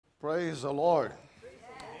Praise the Lord.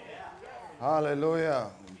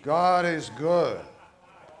 Hallelujah. God is good.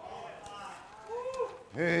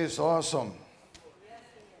 He is awesome.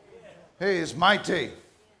 He is mighty.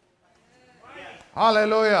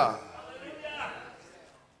 Hallelujah.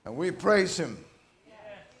 And we praise Him.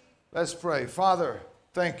 Let's pray. Father,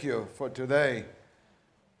 thank you for today.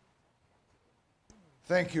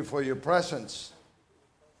 Thank you for your presence.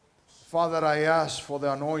 Father, I ask for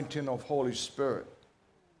the anointing of Holy Spirit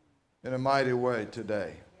in a mighty way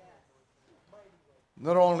today.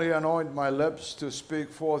 Not only anoint my lips to speak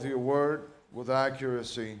forth your word with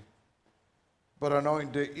accuracy, but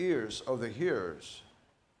anoint the ears of the hearers,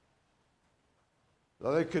 that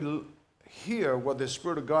they could hear what the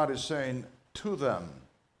Spirit of God is saying to them.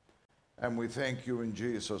 And we thank you in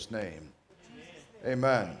Jesus' name. Amen.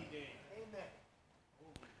 Amen.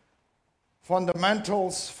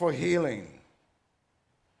 Fundamentals for healing.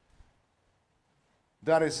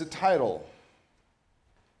 That is the title.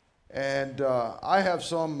 And I have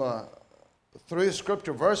some 3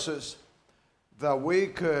 scripture verses that we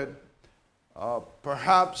could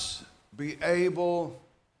perhaps be able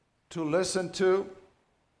to listen to.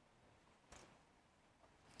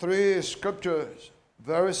 3 scriptures,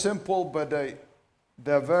 very simple, but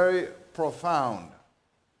they're very profound.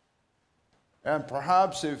 And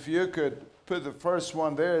perhaps if you could put the first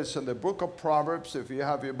one there, it's in the book of Proverbs. If you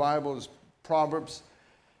have your Bibles, Proverbs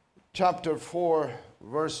chapter 4,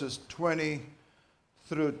 verses 20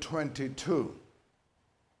 through 22.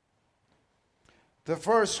 The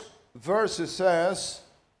first verse it says,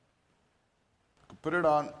 put it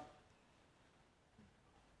on.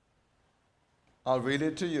 I'll read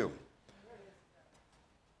it to you.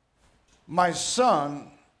 My son,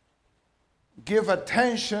 give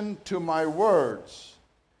attention to my words.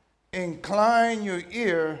 Incline your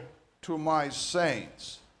ear to my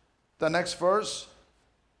sayings. The next verse.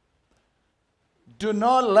 Do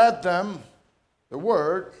not let them, the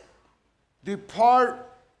word, depart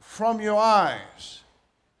from your eyes.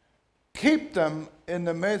 Keep them in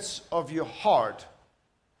the midst of your heart.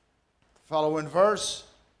 Following verse.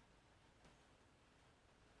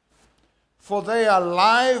 For they are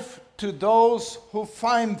life to those who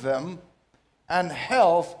find them, and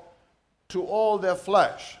health to all their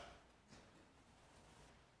flesh.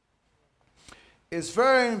 It's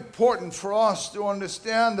very important for us to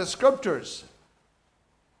understand the scriptures.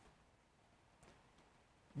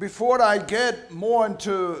 Before I get more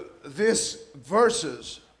into these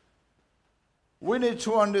verses, we need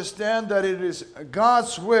to understand that it is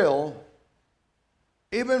God's will,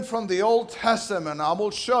 even from the Old Testament. I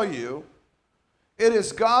will show you, it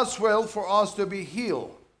is God's will for us to be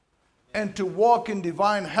healed and to walk in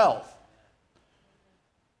divine health.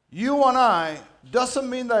 You and I, doesn't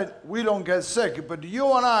mean that we don't get sick, but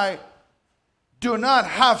you and I do not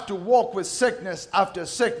have to walk with sickness after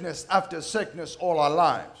sickness after sickness all our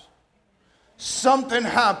lives. Something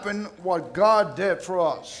happened what God did for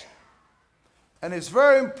us. And it's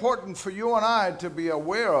very important for you and I to be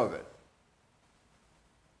aware of it.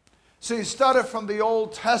 See, it started from the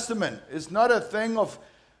Old Testament. It's not a thing of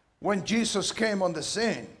when Jesus came on the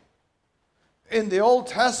scene. In the Old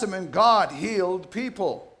Testament, God healed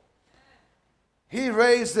people. He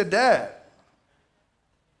raised the dead.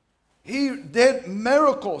 He did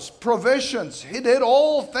miracles, provisions. He did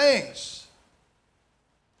all things.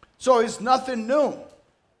 So it's nothing new.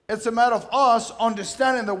 It's a matter of us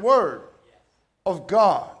understanding the Word of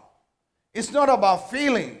God. It's not about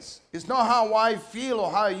feelings. It's not how I feel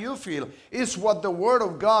or how you feel. It's what the Word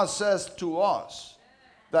of God says to us.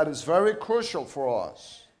 That is very crucial for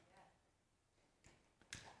us.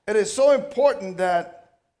 It is so important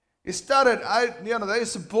that it started,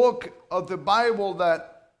 there's a book of the Bible that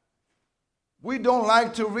we don't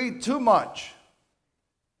like to read too much.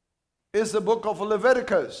 It's the book of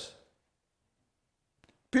Leviticus.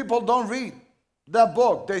 People don't read that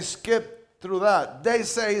book. They skip through that. They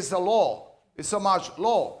say it's a law. It's so much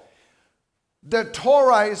law. The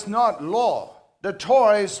Torah is not law. The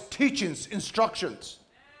Torah is teachings, instructions.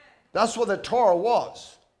 That's what the Torah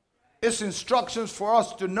was. It's instructions for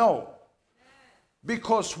us to know.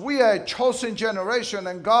 Because we are a chosen generation,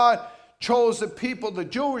 and God chose the people, the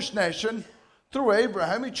Jewish nation, through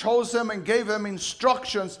Abraham. He chose them and gave them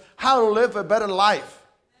instructions how to live a better life.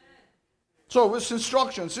 So it's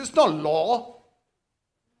instructions. It's not law.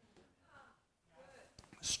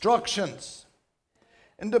 Instructions.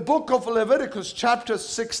 In the book of Leviticus, chapter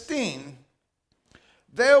 16,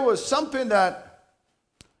 there was something that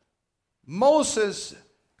Moses,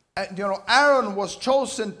 Aaron was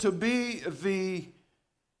chosen to be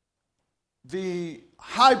the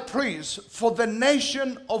high priest for the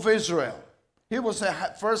nation of Israel. He was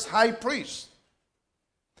a first high priest.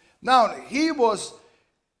 Now, he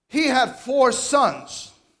had 4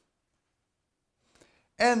 sons.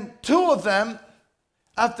 And 2 of them,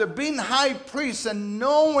 after being high priests and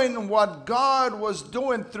knowing what God was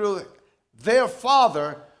doing through their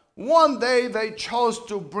father, one day they chose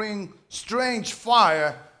to bring strange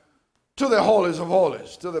fire to the holies of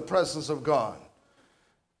holies, to the presence of God.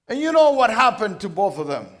 And you know what happened to both of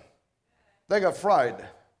them? They got fried.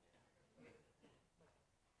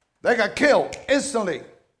 They got killed instantly.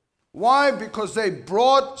 Why? Because they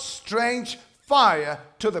brought strange fire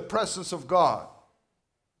to the presence of God.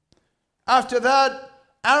 After that,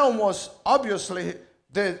 Aaron was obviously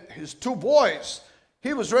his 2 boys.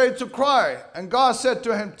 He was ready to cry. And God said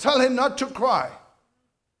to him, tell him not to cry.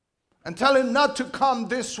 And tell him not to come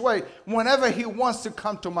this way whenever he wants to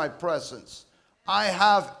come to my presence. I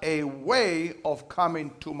have a way of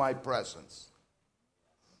coming to my presence.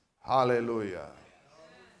 Hallelujah.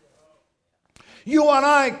 You and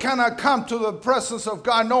I cannot come to the presence of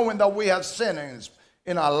God knowing that we have sin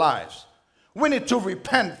in our lives. We need to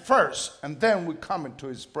repent first, and then we come into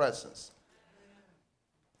his presence.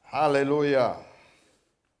 Hallelujah.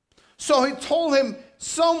 So he told him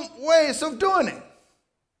some ways of doing it.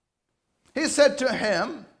 He said to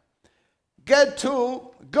him, get 2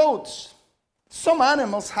 goats. Some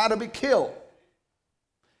animals had to be killed.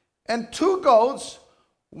 And 2 goats,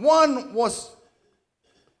 one was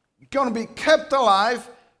going to be kept alive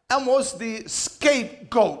and was the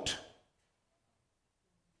scapegoat.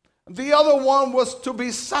 The other one was to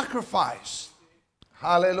be sacrificed.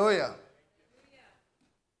 Hallelujah.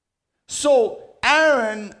 So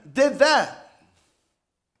Aaron did that.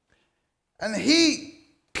 And he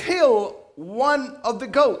killed one of the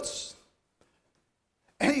goats.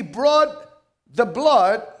 And he brought the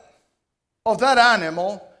blood of that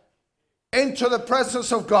animal into the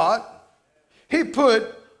presence of God. He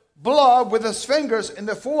put blood with his fingers in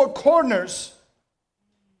the 4 corners,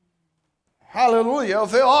 hallelujah,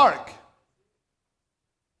 of the ark.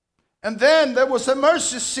 And then there was a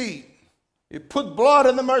mercy seat. He put blood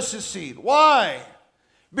in the mercy seat. Why?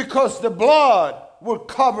 Because the blood would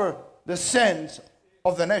cover the sins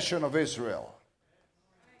of the nation of Israel.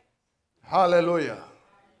 Hallelujah.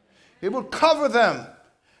 He would cover them.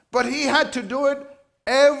 But he had to do it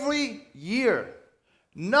every year.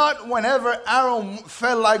 Not whenever Aaron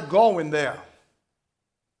felt like going there.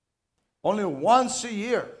 Only once a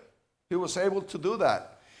year he was able to do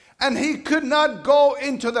that. And he could not go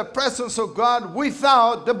into the presence of God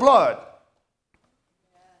without the blood.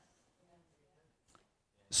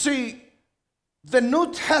 See, the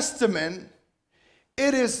New Testament,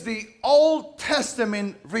 it is the Old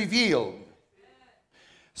Testament revealed.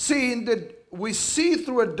 See, we see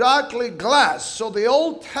through a darkly glass. So the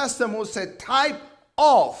Old Testament was a type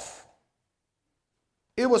of.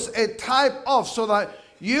 It was a type of, so that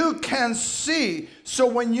you can see. So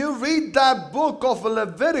when you read that book of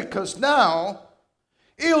Leviticus now,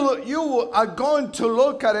 you are going to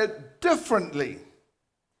look at it differently.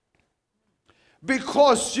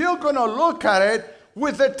 Because you're going to look at it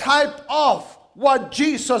with the type of what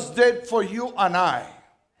Jesus did for you and I.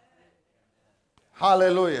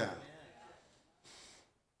 Hallelujah.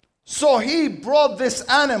 So he brought this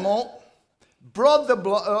animal, brought the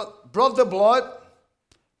blood,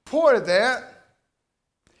 poured it there,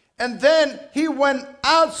 and then he went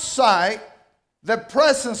outside the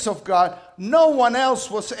presence of God. No one else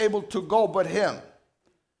was able to go but him.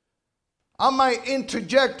 I might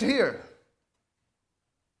interject here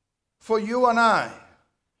for you and I.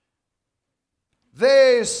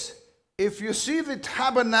 If you see the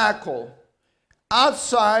tabernacle,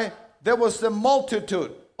 outside there was the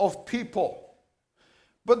multitude of people.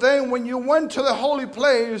 But then when you went to the holy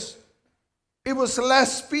place, it was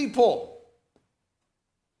less people.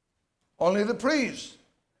 Only the priest.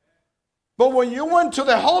 But when you went to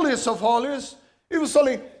the holiest of holies, it was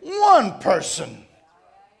only one person.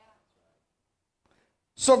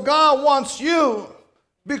 So God wants you,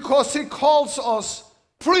 because he calls us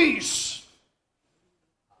priests,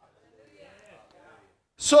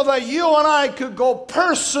 so that you and I could go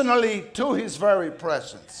personally to his very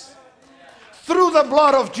presence through the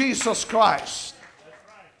blood of Jesus Christ.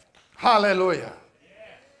 Hallelujah.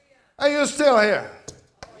 Are you still here?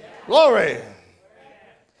 Glory.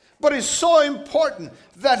 But it's so important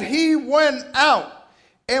that he went out,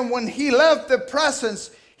 and when he left the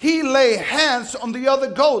presence, he laid hands on the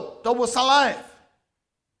other goat that was alive.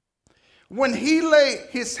 When he laid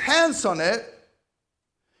his hands on it,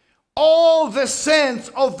 all the sins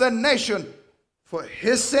of the nation, for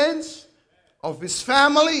his sins, of his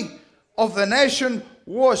family, of the nation,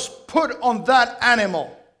 was put on that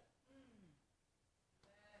animal.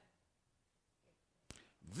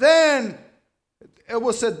 Then it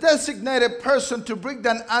was a designated person to bring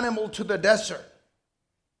that animal to the desert.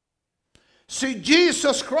 See,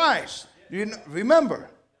 Jesus Christ, you remember,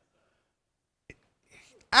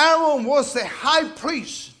 Aaron was the high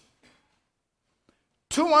priest.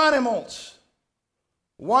 2 animals,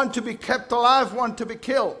 one to be kept alive, one to be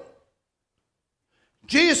killed.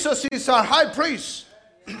 Jesus is our high priest.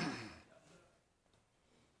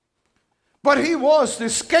 But he was the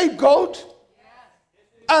scapegoat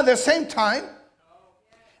at the same time.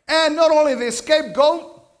 And not only the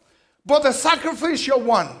scapegoat, but the sacrificial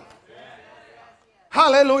one.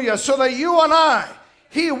 Hallelujah. So that you and I,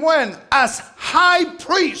 he went as high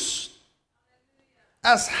priest.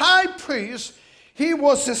 As high priest, he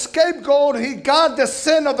was the scapegoat. He got the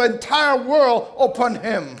sin of the entire world upon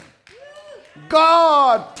him.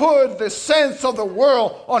 God put the sins of the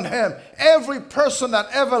world on him. Every person that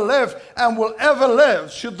ever lived and will ever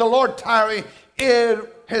live, should the Lord tarry,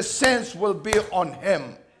 his sins will be on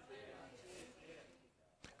him.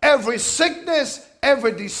 Every sickness,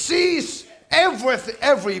 every disease,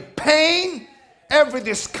 every pain, every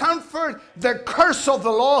discomfort, the curse of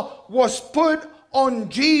the law was put on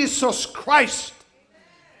Jesus Christ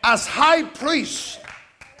as high priest.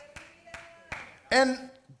 And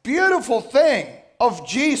beautiful thing of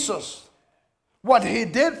Jesus, what he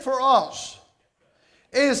did for us,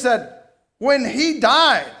 is that when he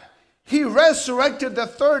died, he resurrected the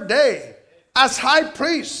 3rd day as high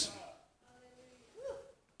priest.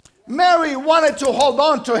 Mary wanted to hold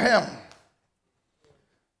on to him.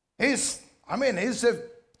 He's a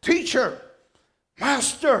teacher,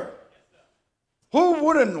 master. Who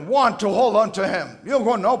wouldn't want to hold on to him? You'll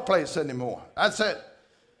go no place anymore. That's it.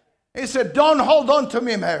 He said, don't hold on to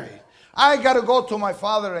me, Mary. I got to go to my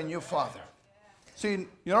father and your father. See,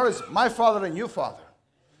 you notice, my father and your father.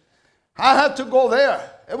 I had to go there.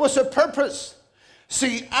 It was a purpose.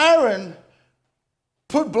 See, Aaron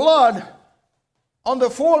put blood on the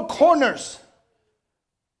 4 corners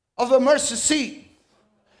of the mercy seat.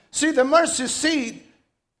 See, the mercy seat,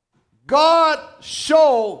 God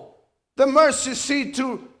showed the mercy seat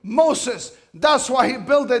to Moses. That's why he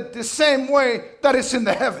built it the same way that it's in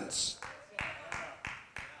the heavens.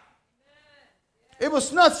 It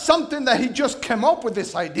was not something that he just came up with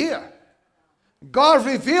this idea. God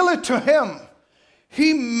revealed it to him.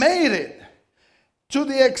 He made it to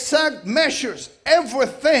the exact measures,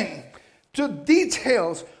 everything to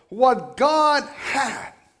details what God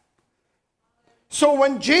had. So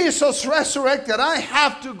when Jesus resurrected, I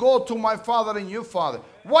have to go to my father and your father.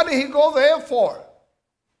 What did he go there for?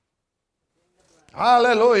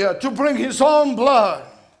 Hallelujah. To bring his own blood.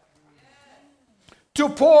 To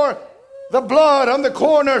pour the blood on the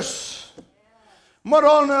corners. Not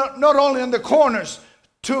only on the corners.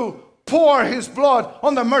 To pour his blood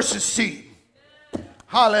on the mercy seat.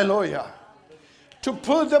 Hallelujah. To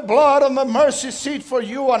put the blood on the mercy seat for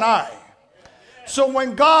you and I. So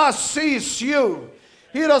when God sees you,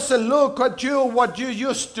 he doesn't look at you what you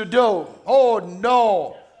used to do. Oh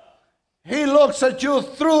no. He looks at you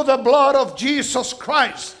through the blood of Jesus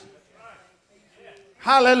Christ.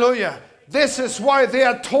 Hallelujah. This is why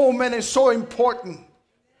the atonement is so important.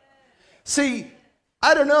 See,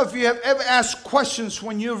 I don't know if you have ever asked questions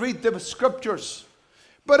when you read the scriptures.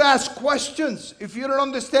 But ask questions. If you don't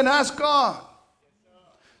understand, ask God.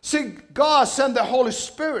 See, God sent the Holy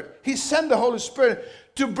Spirit. He sent the Holy Spirit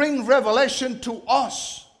to bring revelation to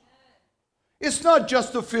us. It's not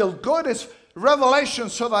just to feel good. It's revelation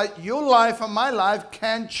so that your life and my life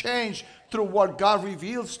can change through what God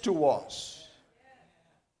reveals to us.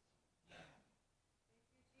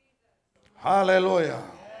 Hallelujah.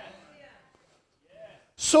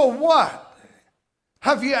 So what?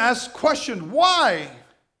 Have you asked question? Why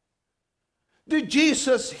did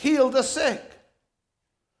Jesus heal the sick?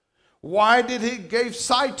 Why did he give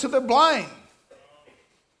sight to the blind?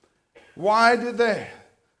 Why did the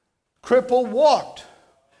cripple walk?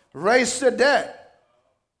 Raise the dead?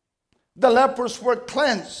 The lepers were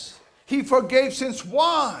cleansed. He forgave sins.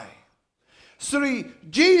 Why? See,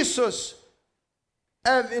 Jesus,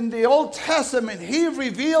 in the Old Testament, he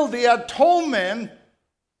revealed the atonement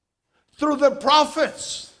through the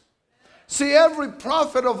prophets. See, every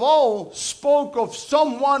prophet of old spoke of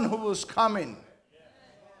someone who was coming.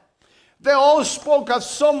 They all spoke of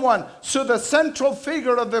someone. So the central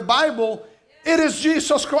figure of the Bible, it is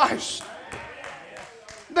Jesus Christ.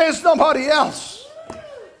 There's nobody else.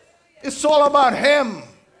 It's all about him.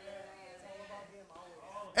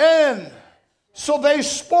 And so they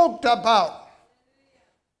spoke about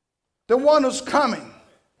the one who's coming,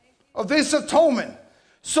 of this atonement.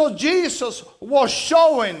 So Jesus was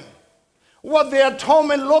showing what the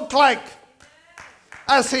atonement looked like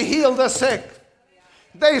as he healed the sick.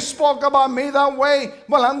 They spoke about me that way.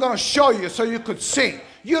 Well, I'm going to show you so you could see.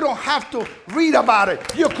 You don't have to read about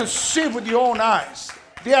it. You could see with your own eyes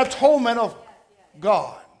the atonement of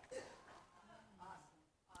God.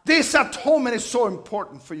 This atonement is so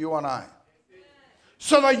important for you and I.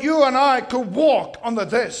 So that you and I could walk under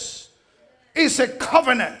this. It's a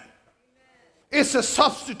covenant. It's a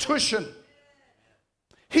substitution.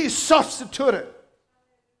 He substituted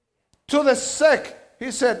to the sick. He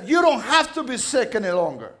said, you don't have to be sick any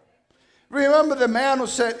longer. Remember the man who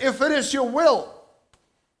said, if it is your will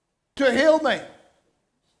to heal me.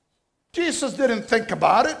 Jesus didn't think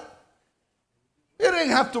about it. He didn't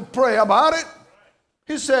have to pray about it.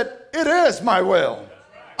 He said, it is my will.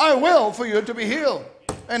 I will for you to be healed.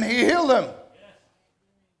 And he healed him.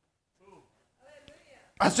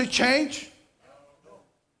 Has it changed?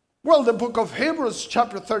 Well, the book of Hebrews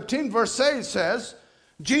chapter 13 verse 8 says,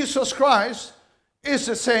 Jesus Christ is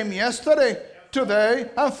the same yesterday,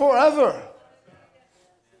 today, and forever.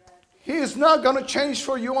 He is not going to change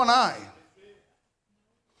for you and I.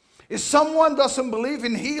 If someone doesn't believe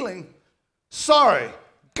in healing, sorry,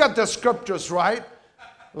 get the scriptures right.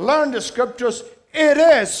 Learn the scriptures. It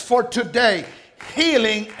is for today.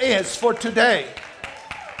 Healing is for today.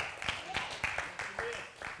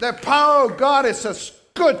 The power of God is as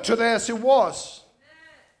good today as it was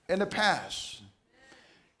in the past.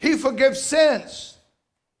 He forgives sins.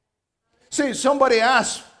 See, somebody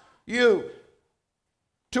asked you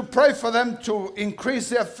to pray for them to increase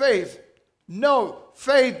their faith. No,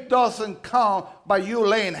 faith doesn't come by you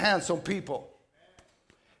laying hands on people.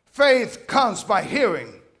 Faith comes by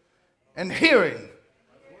hearing and hearing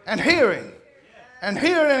and hearing and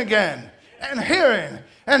hearing again and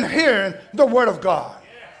hearing the word of God.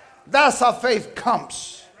 That's how faith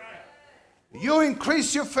comes. You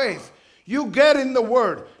increase your faith. You get in the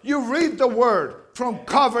word. You read the word from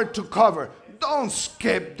cover to cover. Don't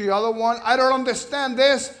skip the other one. I don't understand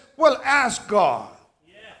this. Well, ask God.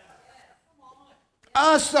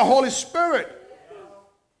 Ask the Holy Spirit.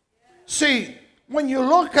 See, when you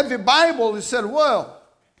look at the Bible, it said, well,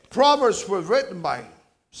 Proverbs was written by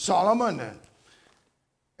Solomon,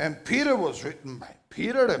 and Peter was written by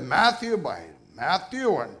Peter, and Matthew by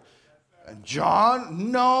Matthew, and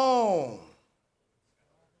John. No.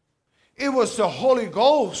 It was the Holy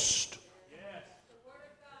Ghost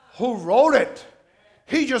who wrote it.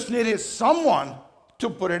 He just needed someone to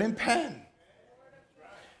put it in pen.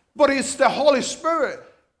 But it's the Holy Spirit.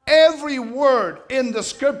 Every word in the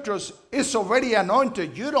scriptures is already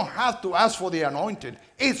anointed. You don't have to ask for the anointed.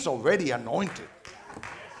 It's already anointed.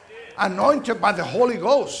 Anointed by the Holy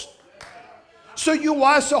Ghost. So you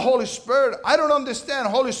ask the Holy Spirit, I don't understand,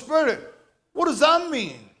 Holy Spirit, what does that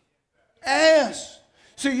mean? Ask.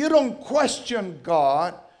 So you don't question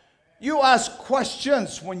God. You ask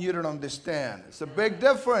questions when you don't understand. It's a big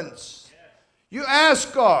difference. You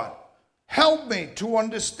ask God, help me to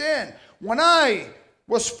understand. When I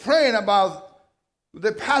was praying about,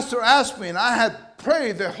 the pastor asked me, and I had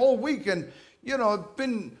prayed the whole week, and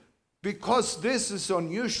because this is an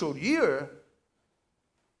unusual year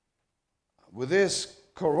with this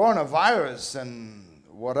coronavirus and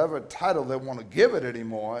whatever title they want to give it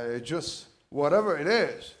anymore, it just whatever it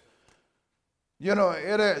is.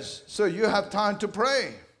 It is. So you have time to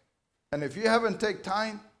pray. And if you haven't taken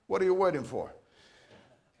time, what are you waiting for?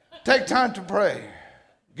 Take time to pray.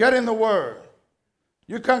 Get in the Word.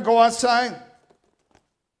 You can't go outside.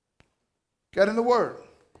 Get in the Word.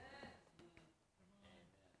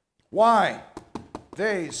 Why?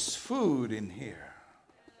 There's food in here.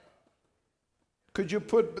 Could you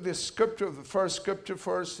put the scripture, the first scripture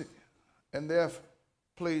first in there,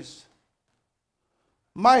 please?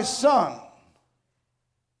 My son,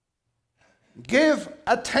 give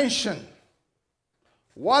attention.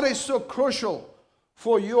 What is so crucial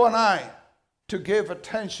for you and I to give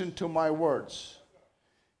attention to my words?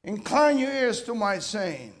 Incline your ears to my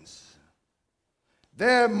sayings.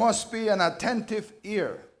 There must be an attentive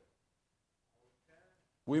ear.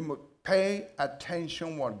 We must pay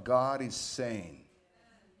attention what God is saying.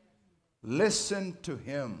 Listen to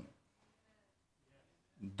him.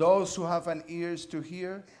 Those who have an ears to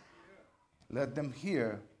hear, let them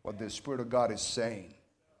hear what the Spirit of God is saying.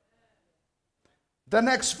 The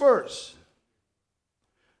next verse.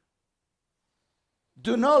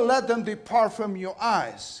 Do not let them depart from your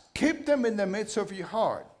eyes. Keep them in the midst of your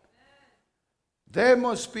heart. There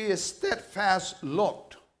must be a steadfast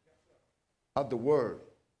look at the word.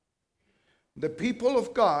 The people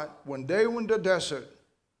of God, when they were in the desert,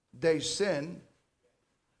 they sinned,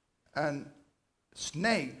 and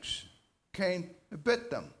snakes came and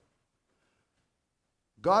bit them.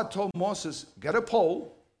 God told Moses, get a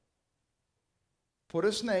pole, put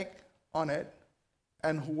a snake on it,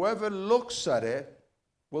 and whoever looks at it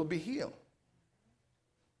will be healed.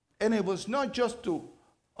 And it was not just to,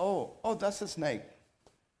 oh, that's a snake.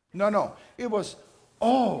 No. It was,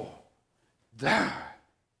 oh, there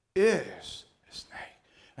is a snake.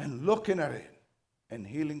 And looking at it, and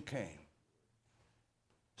healing came.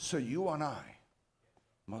 So you and I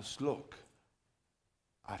must look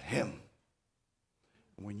at him.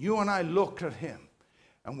 When you and I look at him,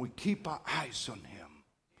 and we keep our eyes on him,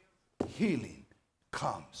 healing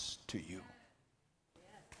comes to you.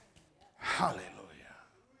 Hallelujah.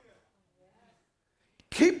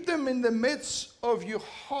 Keep them in the midst of your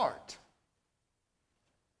heart.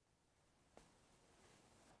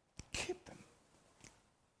 Keep them.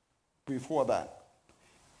 Before that,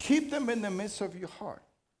 keep them in the midst of your heart.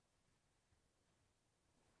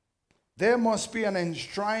 There must be an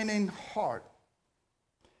enshrining heart.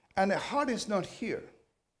 And the heart is not here.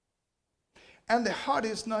 And the heart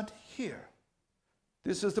is not here.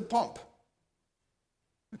 This is the pump.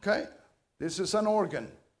 Okay? This is an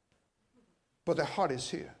organ. But the heart is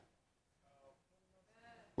here.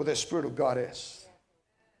 Where the Spirit of God is.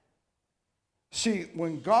 See,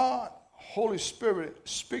 when God, Holy Spirit,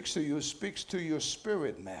 speaks to you, speaks to your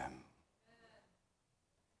spirit, man.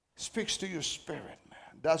 Speaks to your spirit,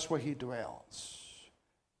 man. That's where he dwells.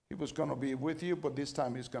 He was going to be with you, but this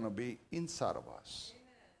time he's going to be inside of us.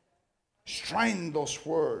 Strain those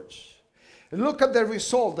words. Look at the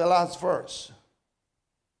result, the last verse.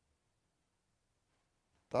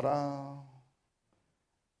 Ta-da.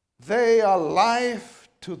 They are life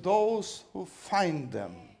to those who find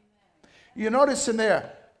them. You notice in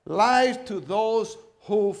there, life to those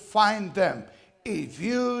who find them. If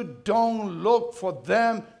you don't look for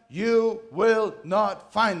them, you will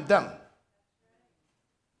not find them.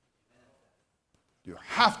 You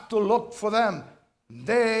have to look for them.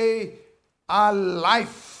 They are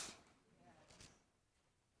life.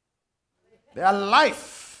 They are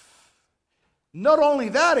life. Not only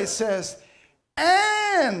that, it says,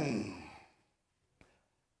 and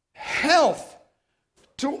health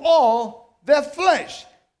to all their flesh.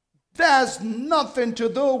 That's nothing to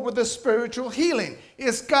do with the spiritual healing.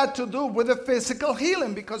 It's got to do with the physical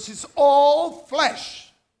healing because it's all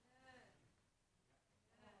flesh.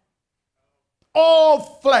 All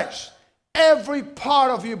flesh. Every part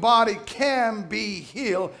of your body can be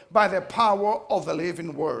healed by the power of the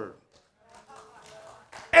living word.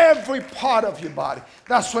 Every part of your body.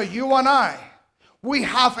 That's why you and I, we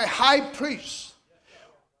have a high priest.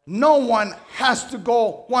 No one has to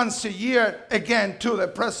go once a year again to the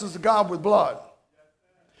presence of God with blood.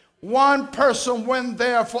 One person went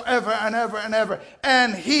there forever and ever and ever.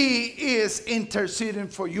 And he is interceding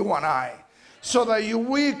for you and I. So that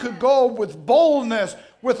we could go with boldness,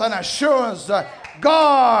 with an assurance that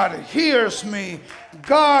God hears me,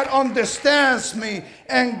 God understands me,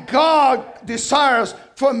 and God desires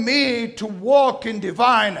for me to walk in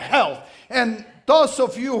divine health. And those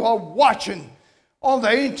of you who are watching on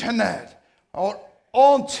the internet or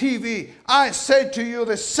on TV, I say to you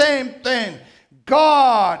the same thing.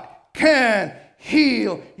 God can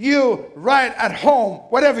heal you right at home,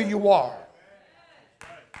 wherever you are.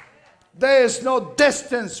 There is no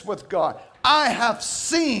distance with God. I have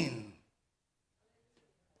seen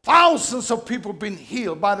thousands of people being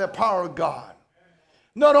healed by the power of God.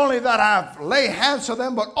 Not only that, I've laid hands on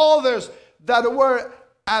them, but others that were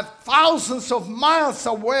at thousands of miles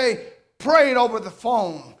away prayed over the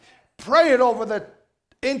phone, prayed over the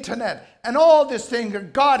internet, and all these things.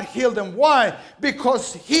 God healed them. Why?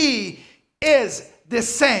 Because he is the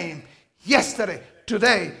same yesterday,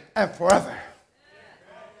 today, and forever.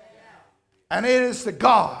 And it is the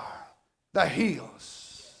God that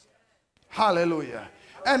heals. Hallelujah.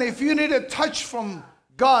 And if you need a touch from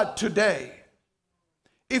God today,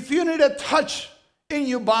 if you need a touch in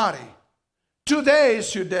your body, today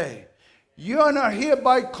is your day. You are not here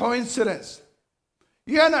by coincidence.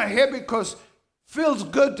 You are not here because it feels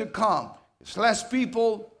good to come. It's less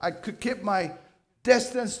people. I could keep my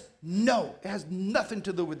distance. No, it has nothing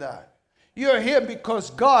to do with that. You're here because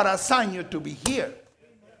God assigned you to be here.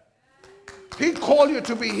 He called you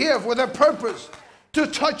to be here with a purpose, to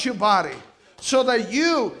touch your body, so that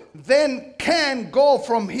you then can go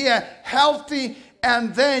from here healthy,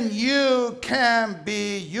 and then you can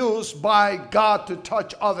be used by God to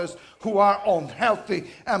touch others who are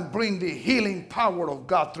unhealthy and bring the healing power of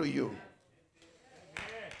God through you.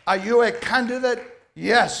 Are you a candidate?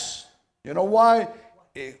 Yes. You know why?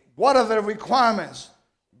 What are the requirements?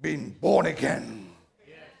 Being born again.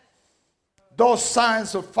 Those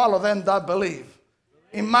signs will follow them that believe.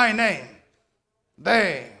 In my name,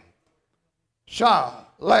 they shall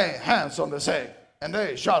lay hands on the sick, and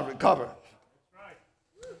they shall recover.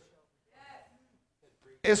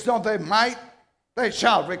 It's not they might, they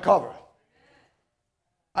shall recover.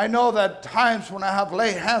 I know that times when I have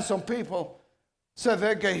laid hands on people, so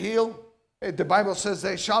they get healed, the Bible says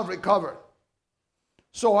they shall recover.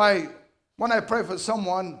 So when I pray for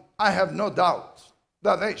someone, I have no doubt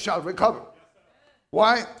that they shall recover.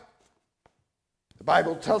 Why? The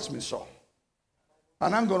Bible tells me so.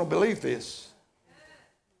 And I'm going to believe this.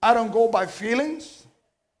 I don't go by feelings.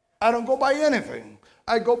 I don't go by anything.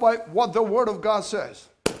 I go by what the Word of God says.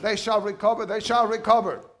 They shall recover. They shall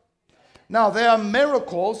recover. Now, there are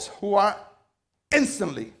miracles who are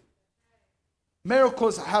instantly.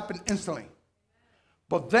 Miracles happen instantly.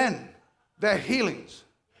 But then, there are healings.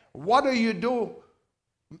 What do you do?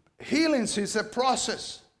 Healings is a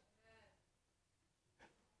process.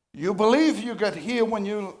 You believe you get healed when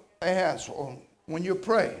you lay hands or when you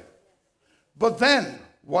pray. But then,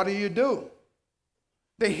 what do?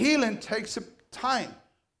 The healing takes time.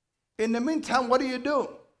 In the meantime, what do?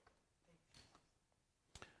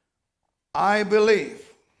 I believe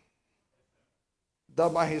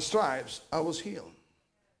that by his stripes I was healed.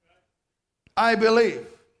 I believe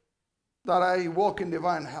that I walk in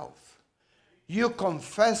divine health. You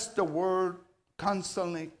confess the word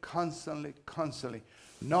constantly, constantly, constantly.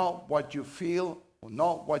 Not what you feel, or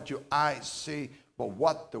not what your eyes see, but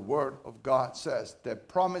what the word of God says. The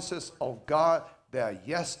promises of God, they are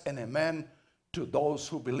yes and amen to those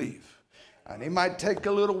who believe. And it might take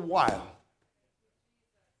a little while,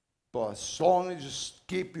 but as long as you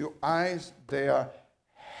keep your eyes, they are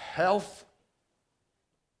health,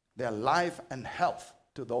 they are life and health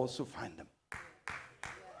to those who find them.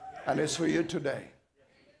 And it's for you today.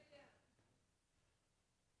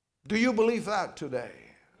 Do you believe that today?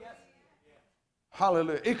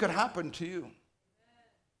 Hallelujah. It could happen to you.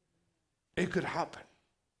 It could happen.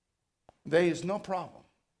 There is no problem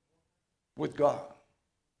with God.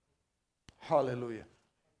 Hallelujah.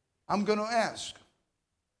 I'm going to ask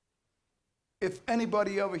if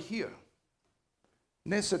anybody over here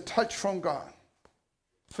needs a touch from God,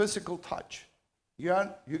 physical touch.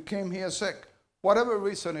 You came here sick, whatever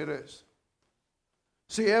reason it is.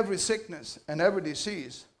 See, every sickness and every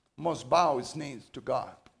disease must bow its knees to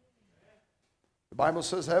God. The Bible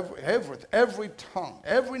says every tongue,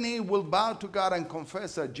 every knee will bow to God and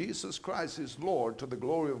confess that Jesus Christ is Lord to the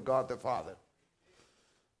glory of God the Father.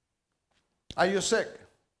 Are you sick?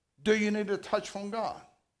 Do you need a touch from God?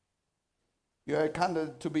 You're kind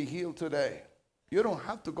of to be healed today. You don't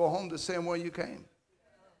have to go home the same way you came.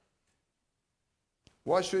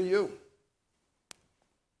 What should you?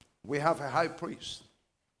 We have a high priest.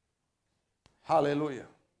 Hallelujah.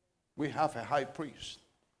 We have a high priest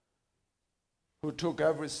who took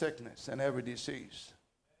every sickness and every disease.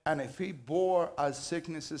 And if he bore our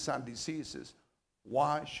sicknesses and diseases,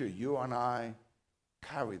 why should you and I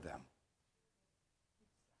carry them?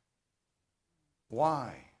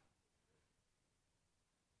 Why?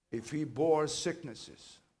 If he bore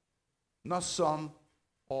sicknesses, not some,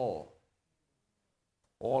 all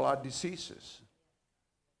our diseases,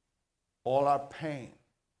 all our pain,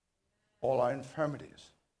 all our infirmities,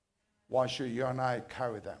 why should you and I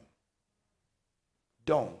carry them?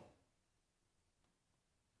 Don't.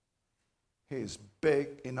 He is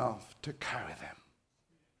big enough to carry them.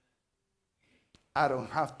 I don't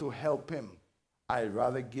have to help him. I'd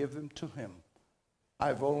rather give them to him.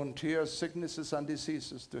 I volunteer sicknesses and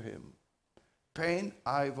diseases to him. Pain,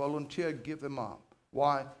 I volunteer give them up.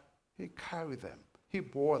 Why? He carried them. He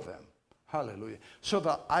bore them. Hallelujah. So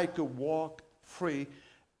that I could walk free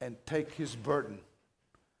and take his burden.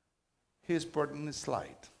 His burden is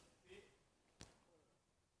light.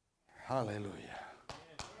 Hallelujah.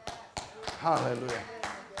 Hallelujah.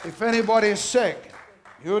 If anybody is sick,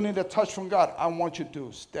 you need a touch from God, I want you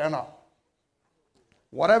to stand up.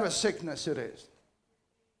 Whatever sickness it is.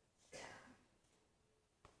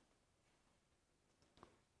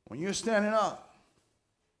 When you're standing up,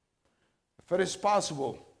 if it is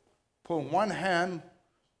possible, put one hand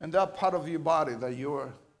in that part of your body that you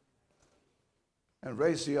are, and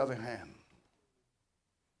raise the other hand.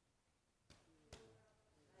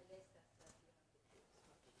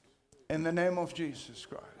 In the name of Jesus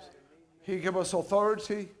Christ. He gave us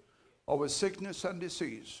authority over sickness and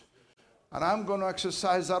disease. And I'm going to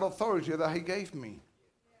exercise that authority that he gave me.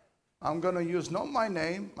 I'm going to use not my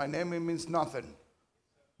name. My name means nothing.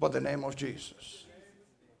 But the name of Jesus.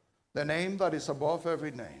 The name that is above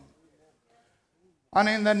every name. And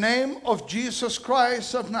in the name of Jesus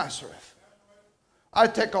Christ of Nazareth, I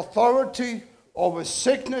take authority over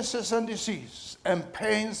sicknesses and diseases and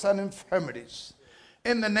pains and infirmities.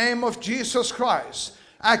 In the name of Jesus Christ,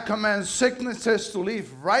 I command sicknesses to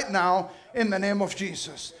leave right now in the name of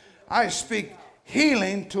Jesus. I speak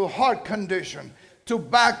healing to heart condition, to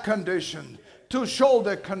back condition, to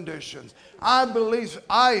shoulder conditions.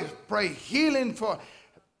 I pray healing for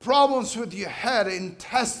problems with your head,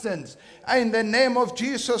 intestines. In the name of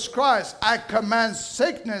Jesus Christ, I command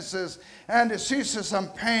sicknesses and diseases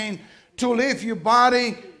and pain to leave your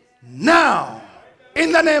body now.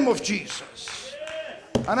 In the name of Jesus.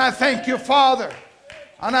 And I thank you, Father.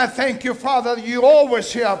 And I thank you, Father, you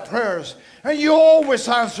always hear our prayers. And you always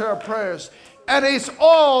answer our prayers. And it's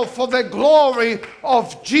all for the glory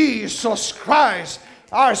of Jesus Christ,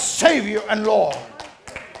 our Savior and Lord.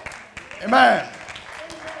 Amen.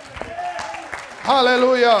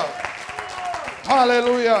 Hallelujah.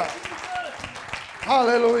 Hallelujah.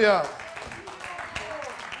 Hallelujah.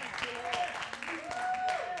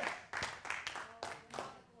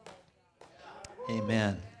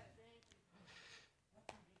 Amen.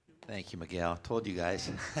 Thank you, Miguel. Told you guys.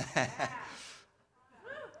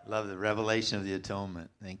 Love the revelation of the atonement.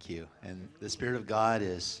 Thank you. And the Spirit of God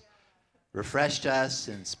has refreshed us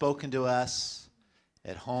and spoken to us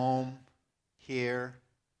at home, here,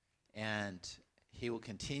 and He will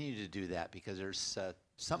continue to do that because there's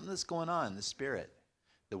something that's going on in the Spirit.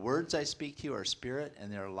 The words I speak to you are Spirit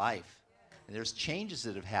and they're life. And there's changes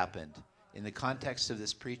that have happened in the context of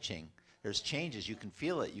this preaching. There's changes. You can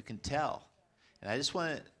feel it. You can tell. And I just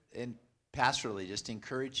want to, and pastorally, just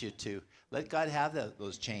encourage you to let God have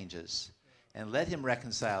those changes and let Him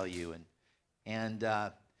reconcile you and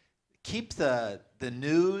keep the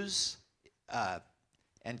news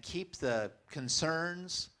and keep the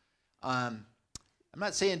concerns. I'm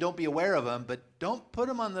not saying don't be aware of them, but don't put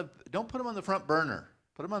them on the front burner.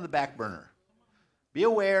 Put them on the back burner. Be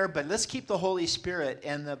aware, but let's keep the Holy Spirit.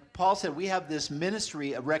 And Paul said we have this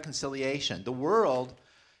ministry of reconciliation. The world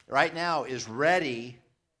right now is ready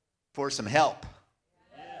for some help.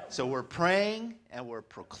 So we're praying and we're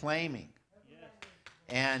proclaiming.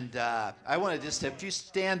 And I want to just, if you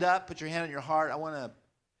stand up, put your hand on your heart, I want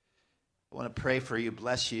to pray for you,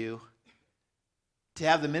 bless you. To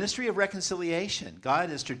have the ministry of reconciliation. God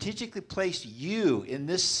has strategically placed you in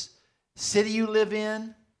this city you live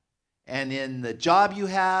in, and in the job you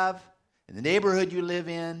have, in the neighborhood you live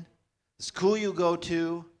in, the school you go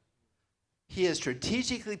to. He has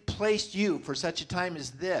strategically placed you for such a time as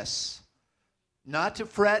this, not to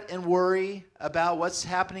fret and worry about what's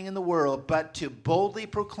happening in the world, but to boldly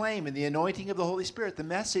proclaim in the anointing of the Holy Spirit the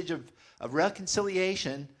message of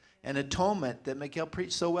reconciliation and atonement that Miguel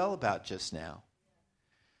preached so well about just now.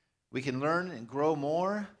 We can learn and grow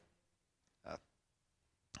more.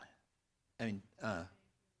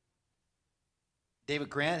 David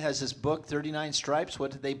Grant has this book, 39 Stripes.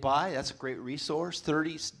 What did they buy? That's a great resource.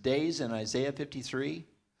 30 days in Isaiah 53.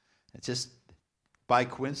 It's just by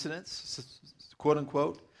coincidence, quote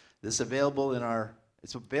unquote. This is available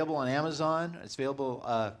it's available on Amazon. It's available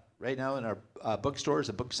right now in our bookstores,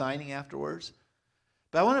 a book signing afterwards.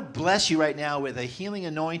 But I want to bless you right now with a healing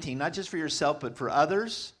anointing, not just for yourself, but for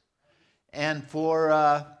others, and for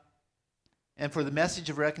the message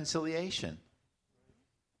of reconciliation.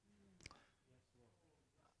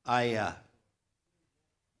 I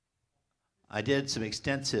did some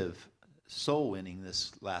extensive soul winning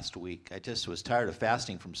this last week. I just was tired of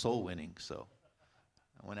fasting from soul winning, so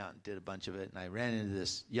I went out and did a bunch of it. And I ran into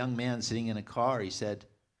this young man sitting in a car. He said,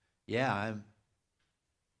 "Yeah,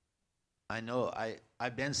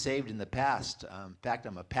 I've been saved in the past. In fact,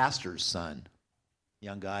 I'm a pastor's son."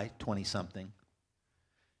 Young guy, 20-something.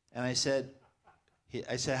 And I said,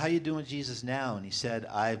 "How you doing with Jesus now?" And he said,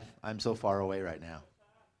 "I'm so far away right now."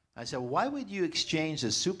 I said, "Why would you exchange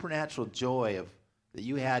the supernatural joy that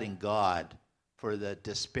you had in God for the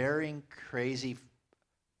despairing, crazy,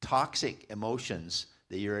 toxic emotions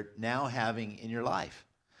that you're now having in your life?"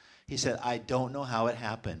 He said, "I don't know how it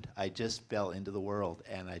happened. I just fell into the world,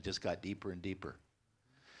 and I just got deeper and deeper."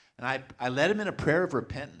 And I led him in a prayer of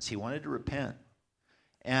repentance. He wanted to repent.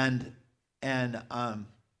 And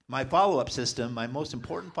my follow-up system, my most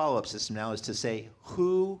important follow-up system now is to say,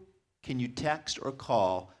 who can you text or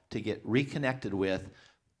call to get reconnected with?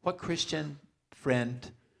 What Christian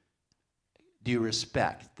friend do you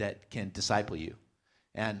respect that can disciple you?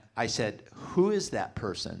 And I said, who is that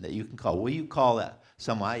person that you can call? Will you call that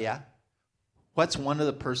someone? Yeah. What's one of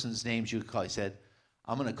the person's names you could call? He said,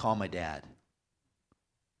 "I'm going to call my dad.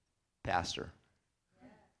 Pastor.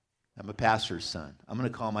 I'm a pastor's son. I'm going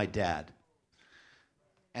to call my dad."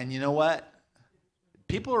 And you know what?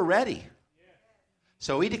 People are ready.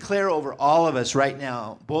 So we declare over all of us right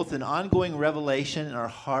now, both an ongoing revelation in our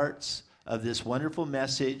hearts of this wonderful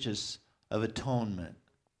message of atonement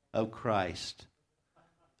of Christ.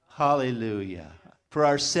 Hallelujah. For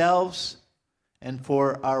ourselves and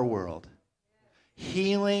for our world.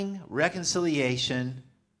 Healing, reconciliation,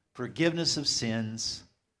 forgiveness of sins,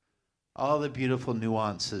 all the beautiful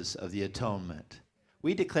nuances of the atonement.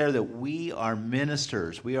 We declare that we are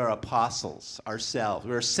ministers, we are apostles ourselves,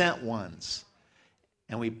 we are sent ones.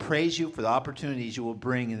 And we praise you for the opportunities you will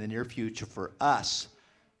bring in the near future for us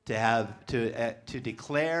to have to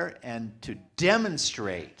declare and to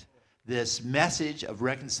demonstrate this message of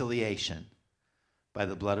reconciliation by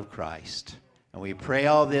the blood of Christ. And we pray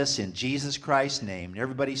all this in Jesus Christ's name. And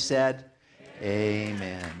everybody said,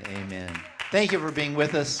 amen. Amen. Thank you for being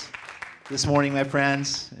with us this morning, my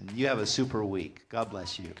friends. And you have a super week. God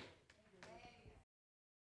bless you.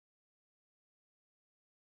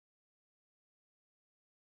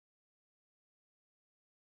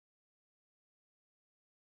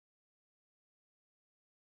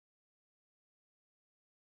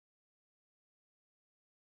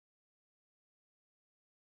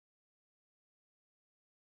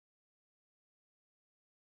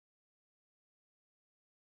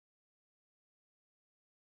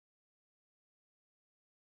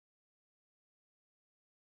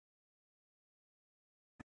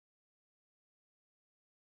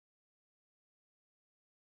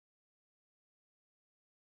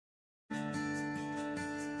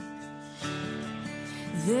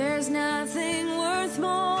 There's nothing worth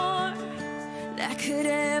more that could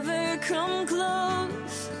ever come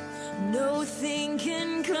close. Nothing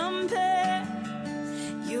can compare.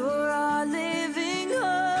 You're our living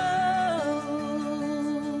hope.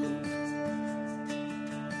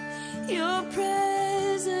 Your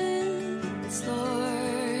presence,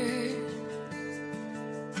 Lord.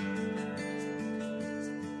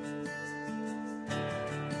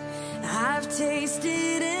 I've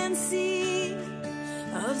tasted and seen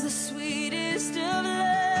of the sweetest of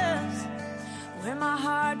loves, where my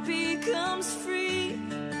heart becomes free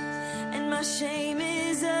and my shame is